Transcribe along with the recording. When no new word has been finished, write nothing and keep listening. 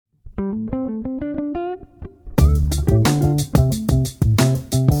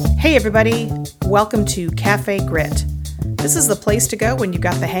Hey everybody, welcome to Cafe Grit. This is the place to go when you've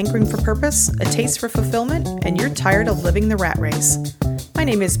got the hankering for purpose, a taste for fulfillment, and you're tired of living the rat race. My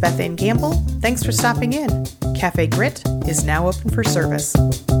name is Beth Ann Gamble. Thanks for stopping in. Cafe Grit is now open for service.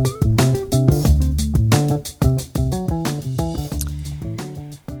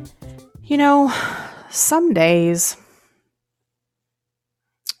 You know, some days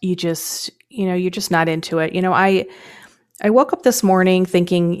you're just not into it. I woke up this morning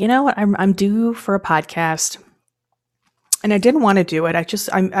thinking, you know what, I'm due for a podcast, and I didn't want to do it.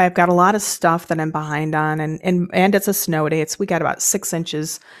 I've got a lot of stuff that I'm behind on, and it's a snow day. We got about 6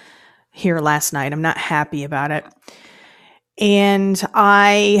 inches here last night. I'm not happy about it, and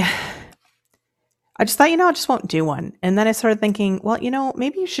I just thought, I just won't do one. And then I started thinking, well,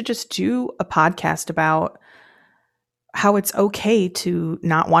 maybe you should just do a podcast about how it's okay to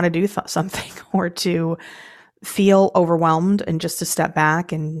not want to do something or to feel overwhelmed, and just to step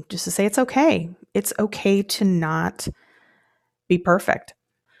back and just to say, it's okay. It's okay to not be perfect.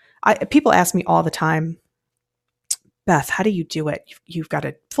 People ask me all the time, Beth, how do you do it? You've got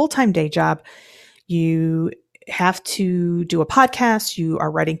a full-time day job. You have to do a podcast. You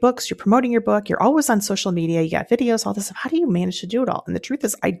are writing books. You're promoting your book. You're always on social media. You got videos, all this stuff. How do you manage to do it all? And the truth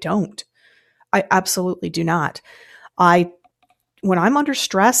is, I don't. I absolutely do not. When I'm under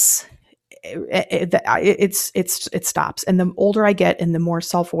stress, it stops. And the older I get and the more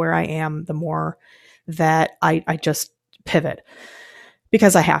self-aware I am, the more that I just pivot,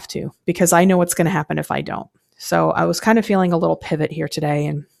 because I have to, because I know what's going to happen if I don't. So I was kind of feeling a little pivot here today.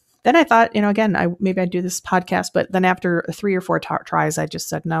 And then I thought, maybe I'd do this podcast, but then after 3 or 4 tries, I just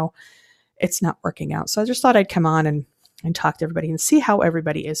said, no, it's not working out. So I just thought I'd come on and talk to everybody and see how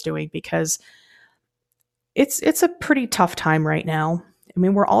everybody is doing, because it's a pretty tough time right now. I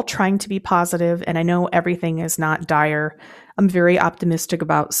mean, we're all trying to be positive, and I know everything is not dire. I'm very optimistic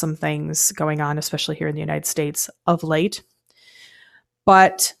about some things going on, especially here in the United States of late.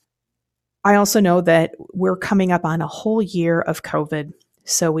 But I also know that we're coming up on a whole year of COVID.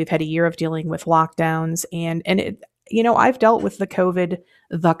 So we've had a year of dealing with lockdowns, and it, I've dealt with the COVID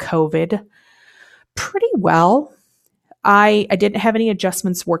pretty well. I didn't have any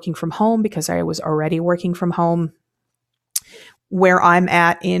adjustments working from home because I was already working from home. Where I'm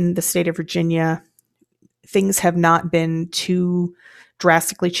at in the state of Virginia, things have not been too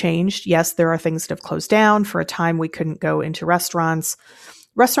drastically changed. Yes, there are things that have closed down. For a time, we couldn't go into restaurants.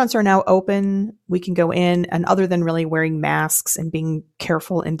 Restaurants are now open. We can go in, and other than really wearing masks and being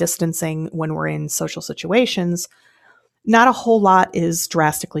careful and distancing when we're in social situations, not a whole lot is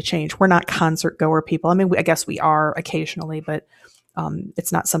drastically changed. We're not concert goer people. I mean, I guess we are occasionally, but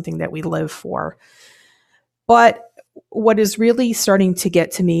it's not something that we live for. But what is really starting to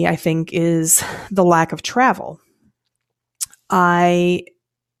get to me, I think, is the lack of travel. I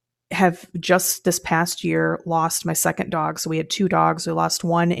have just this past year lost my second dog. So we had 2 dogs. We lost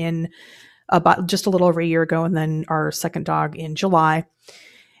one in about just a little over a year ago, and then our second dog in July.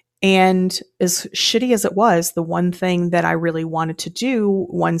 And as shitty as it was, the one thing that I really wanted to do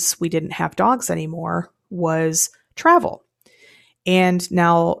once we didn't have dogs anymore was travel. And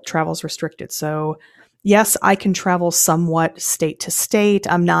now travel's restricted. So yes, I can travel somewhat state to state.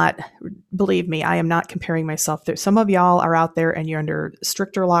 Believe me, I am not comparing myself there. Some of y'all are out there and you're under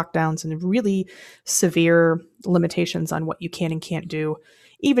stricter lockdowns and really severe limitations on what you can and can't do,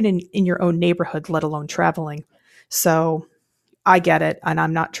 even in your own neighborhood, let alone traveling. So I get it. And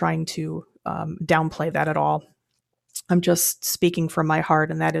I'm not trying to downplay that at all. I'm just speaking from my heart.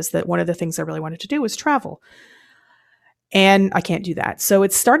 And that is that one of the things I really wanted to do was travel. And I can't do that. So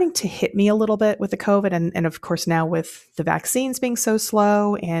it's starting to hit me a little bit with the COVID. And of course, now with the vaccines being so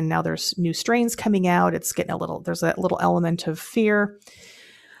slow, and now there's new strains coming out, it's getting there's that little element of fear.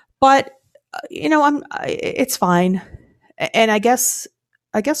 But, it's fine. And I guess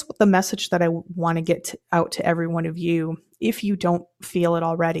the message that I want to get out to every one of you, if you don't feel it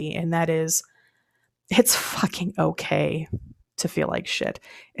already, and that is, it's fucking okay to feel like shit.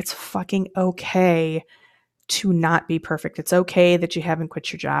 It's fucking okay to not be perfect. It's okay that you haven't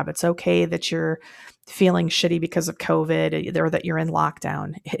quit your job. It's okay that you're feeling shitty because of COVID or that you're in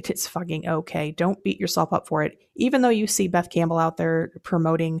lockdown. It is fucking okay. Don't beat yourself up for it. Even though you see Beth Campbell out there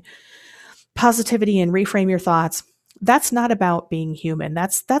promoting positivity and reframe your thoughts, that's not about being human.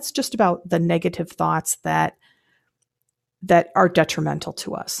 That's just about the negative thoughts that are detrimental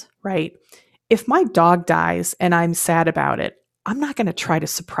to us, right? If my dog dies and I'm sad about it, I'm not going to try to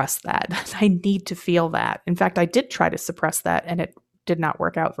suppress that. I need to feel that. In fact, I did try to suppress that and it did not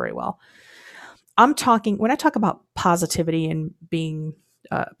work out very well. When I talk about positivity and being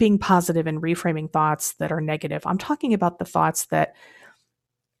being positive and reframing thoughts that are negative. I'm talking about the thoughts that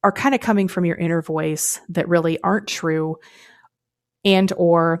are kind of coming from your inner voice that really aren't true, and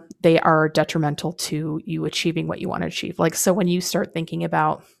or they are detrimental to you achieving what you want to achieve. Like, so when you start thinking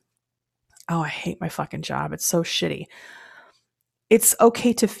about, oh, I hate my fucking job, it's so shitty. It's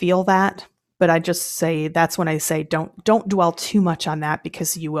okay to feel that, but I just say, that's when I say don't dwell too much on that,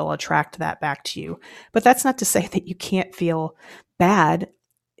 because you will attract that back to you. But that's not to say that you can't feel bad.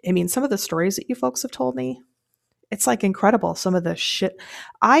 I mean, some of the stories that you folks have told me, it's like incredible. Some of the shit.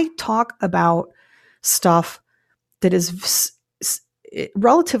 I talk about stuff that is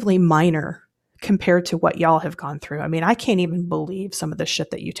relatively minor compared to what y'all have gone through. I mean, I can't even believe some of the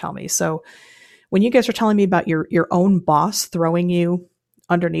shit that you tell me. So when you guys are telling me about your own boss throwing you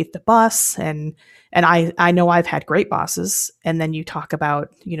underneath the bus, and I know I've had great bosses, and then you talk about,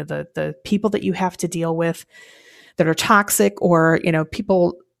 you know, the people that you have to deal with that are toxic, or, you know,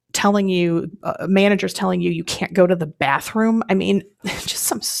 people telling you, managers telling you can't go to the bathroom. I mean, just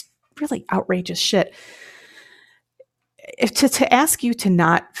some really outrageous shit. To ask you to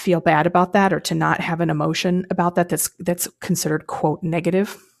not feel bad about that, or to not have an emotion about that that's considered, quote,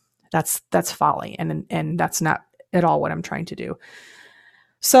 negative, that's folly, and that's not at all what I'm trying to do.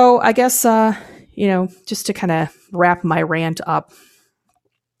 So I guess, you know, just to kind of wrap my rant up,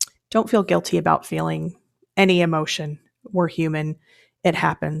 don't feel guilty about feeling any emotion. We're human. It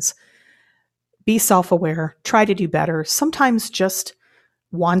happens. Be self-aware. Try to do better. Sometimes just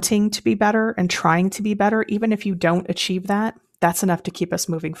wanting to be better and trying to be better, even if you don't achieve that, that's enough to keep us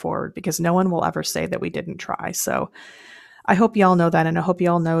moving forward, because no one will ever say that we didn't try. So I hope you all know that, and I hope you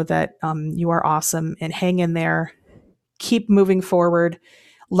all know that you are awesome, and hang in there. Keep moving forward.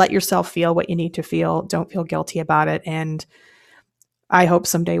 Let yourself feel what you need to feel. Don't feel guilty about it. And I hope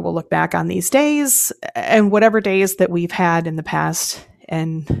someday we'll look back on these days, and whatever days that we've had in the past,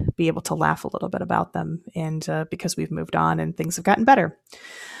 and be able to laugh a little bit about them, and because we've moved on and things have gotten better.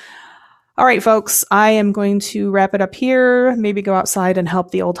 All right, folks, I am going to wrap it up here. Maybe go outside and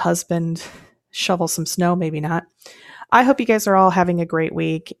help the old husband shovel some snow. Maybe not. I hope you guys are all having a great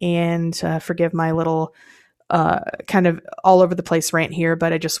week, and forgive my little kind of all over the place rant here,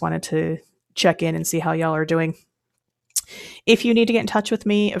 but I just wanted to check in and see how y'all are doing. If you need to get in touch with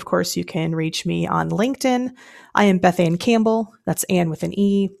me, of course, you can reach me on LinkedIn. I am Beth Ann Campbell. That's Ann with an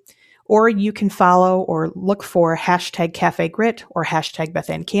E. Or you can follow or look for hashtag Cafe Grit or hashtag Beth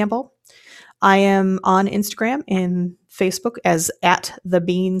Ann Campbell. I am on Instagram and Facebook as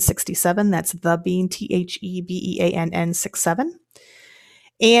 @thebean67. That's thebean, THEBEANN 67.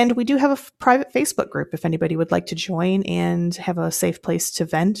 And we do have a private Facebook group if anybody would like to join and have a safe place to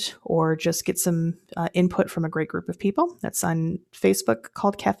vent or just get some input from a great group of people. That's on Facebook,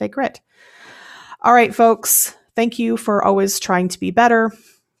 called Cafe Grit. All right, folks. Thank you for always trying to be better.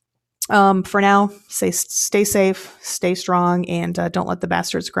 For now, stay safe, stay strong, and don't let the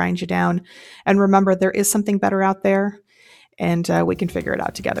bastards grind you down. And remember, there is something better out there, and we can figure it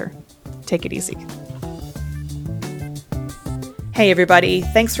out together. Take it easy. Hey everybody,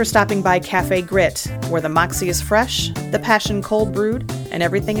 thanks for stopping by Cafe Grit, where the moxie is fresh, the passion cold brewed, and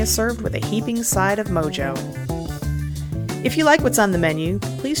everything is served with a heaping side of mojo. If you like what's on the menu,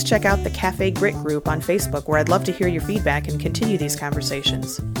 please check out the Cafe Grit group on Facebook, where I'd love to hear your feedback and continue these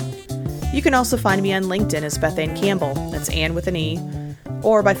conversations. You can also find me on LinkedIn as Beth Ann Campbell, that's Ann with an E,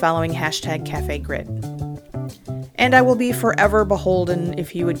 or by following hashtag Cafe Grit. And I will be forever beholden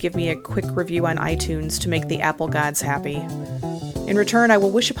if you would give me a quick review on iTunes to make the Apple gods happy. In return, I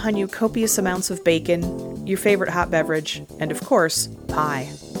will wish upon you copious amounts of bacon, your favorite hot beverage, and of course, pie.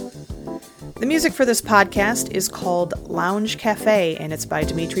 The music for this podcast is called Lounge Cafe, and it's by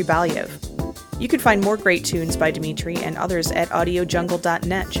Dmitry Balyev. You can find more great tunes by Dmitry and others at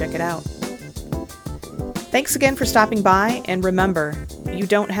audiojungle.net. Check it out. Thanks again for stopping by, and remember, you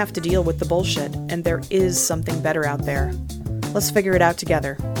don't have to deal with the bullshit, and there is something better out there. Let's figure it out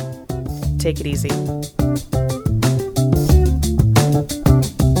together. Take it easy.